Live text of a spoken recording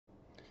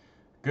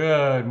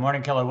Good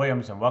morning, Keller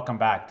Williams, and welcome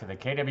back to the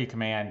KW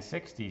Command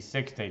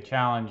 66-Day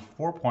Challenge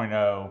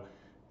 4.0.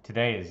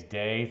 Today is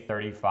day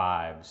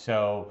 35.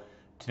 So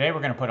today we're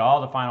going to put all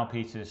the final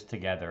pieces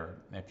together.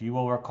 If you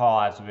will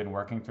recall, as we've been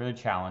working through the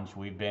challenge,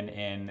 we've been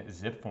in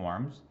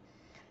ZipForms.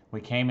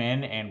 We came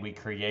in and we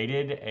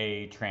created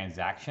a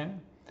transaction.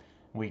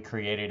 We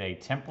created a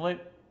template.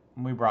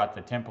 We brought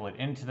the template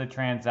into the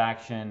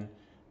transaction.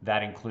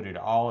 That included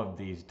all of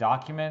these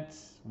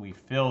documents. We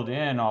filled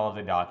in all of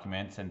the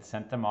documents and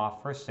sent them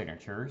off for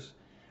signatures.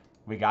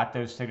 We got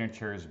those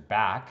signatures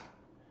back.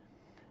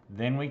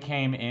 Then we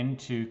came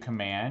into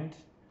Command.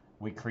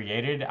 We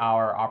created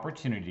our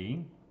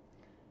opportunity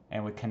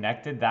and we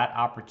connected that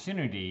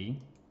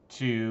opportunity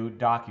to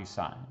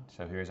DocuSign.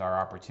 So here's our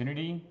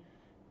opportunity,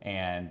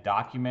 and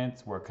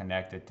documents were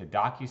connected to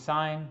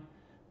DocuSign.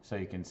 So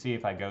you can see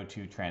if I go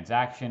to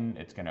transaction,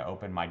 it's going to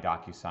open my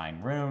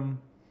DocuSign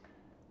room.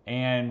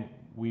 And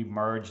we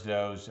merged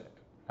those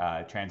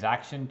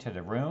transaction to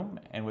the room,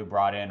 and we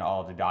brought in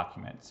all of the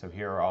documents. So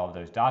here are all of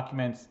those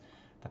documents.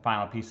 The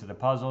final piece of the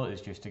puzzle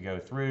is just to go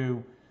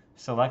through,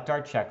 select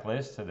our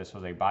checklist. So this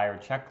was a buyer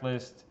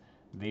checklist.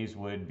 These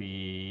would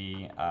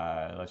be,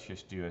 let's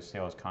just do a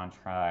sales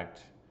contract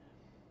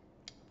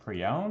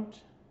pre-owned,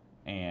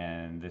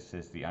 and this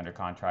is the under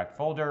contract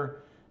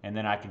folder. And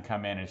then I can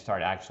come in and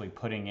start actually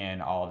putting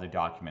in all of the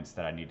documents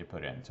that I need to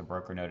put in. So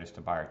broker notice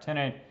to buyer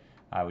tenant.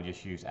 I would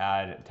just use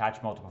add,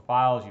 attach multiple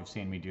files. You've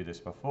seen me do this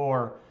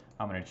before.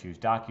 I'm going to choose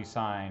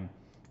DocuSign,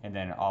 and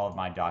then all of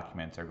my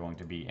documents are going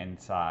to be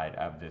inside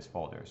of this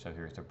folder. So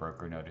here's the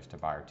broker notice to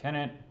buyer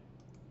tenant,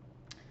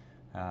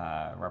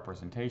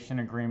 representation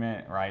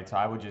agreement, right? So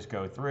I would just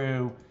go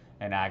through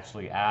and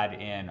actually add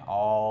in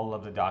all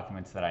of the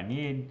documents that I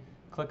need,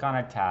 click on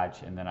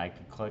attach, and then I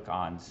can click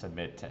on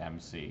submit to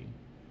MC.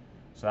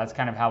 So that's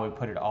kind of how we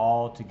put it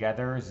all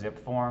together,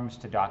 ZipForms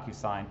to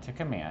DocuSign to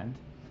Command.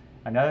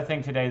 Another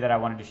thing today that I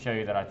wanted to show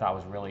you that I thought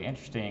was really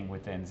interesting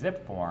within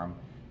ZipForm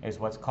is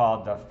what's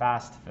called the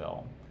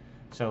FastFill.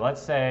 So let's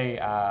say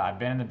I've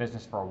been in the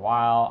business for a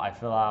while. I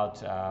fill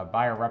out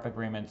buyer rep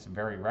agreements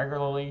very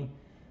regularly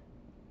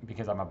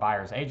because I'm a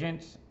buyer's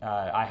agent.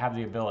 I have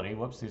the ability,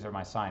 whoops, these are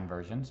my signed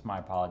versions. My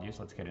apologies.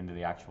 Let's get into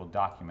the actual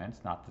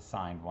documents, not the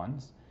signed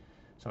ones.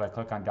 So if I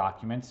click on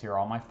documents, here are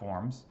all my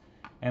forms.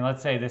 And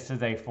let's say this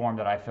is a form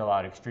that I fill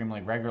out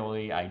extremely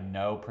regularly. I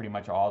know pretty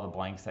much all the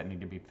blanks that need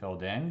to be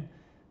filled in.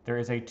 There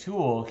is a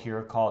tool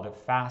here called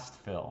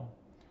FastFill.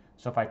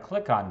 So if I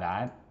click on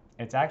that,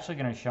 it's actually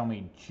going to show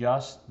me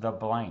just the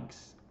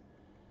blanks.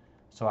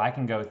 So I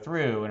can go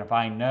through, and if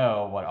I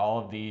know what all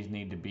of these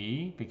need to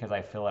be because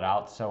I fill it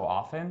out so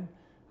often,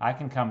 I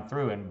can come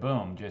through and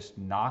boom, just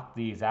knock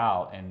these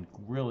out in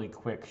really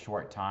quick,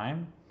 short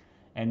time.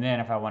 And then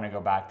if I want to go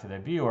back to the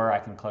viewer, I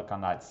can click on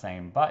that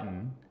same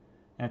button,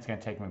 and it's going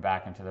to take me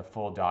back into the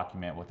full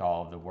document with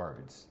all of the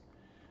words.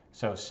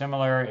 So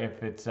similar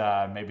if it's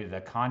maybe the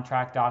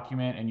contract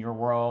document in your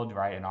world,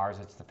 right? In ours,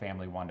 it's the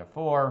family 1 to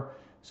 4.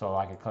 So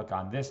I could click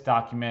on this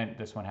document.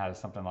 This one has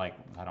something like,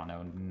 I don't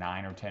know,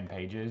 9 or 10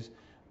 pages,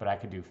 but I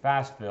could do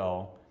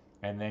FastFill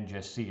and then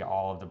just see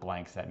all of the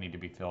blanks that need to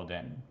be filled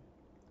in.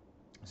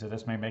 So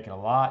this may make it a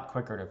lot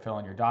quicker to fill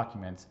in your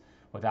documents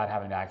without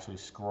having to actually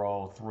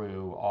scroll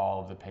through all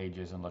of the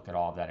pages and look at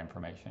all of that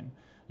information.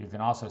 You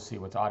can also see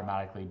what's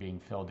automatically being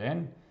filled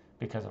in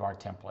because of our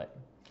template.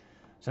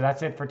 So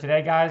that's it for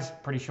today, guys.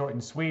 Pretty short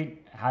and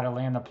sweet. How to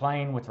land the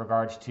plane with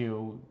regards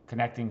to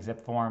connecting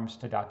ZipForms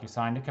to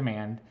DocuSign to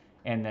Command,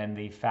 and then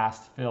the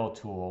FastFill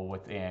tool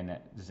within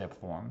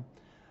ZipForm.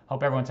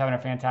 Hope everyone's having a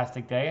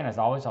fantastic day, and as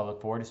always, I'll look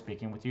forward to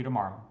speaking with you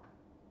tomorrow.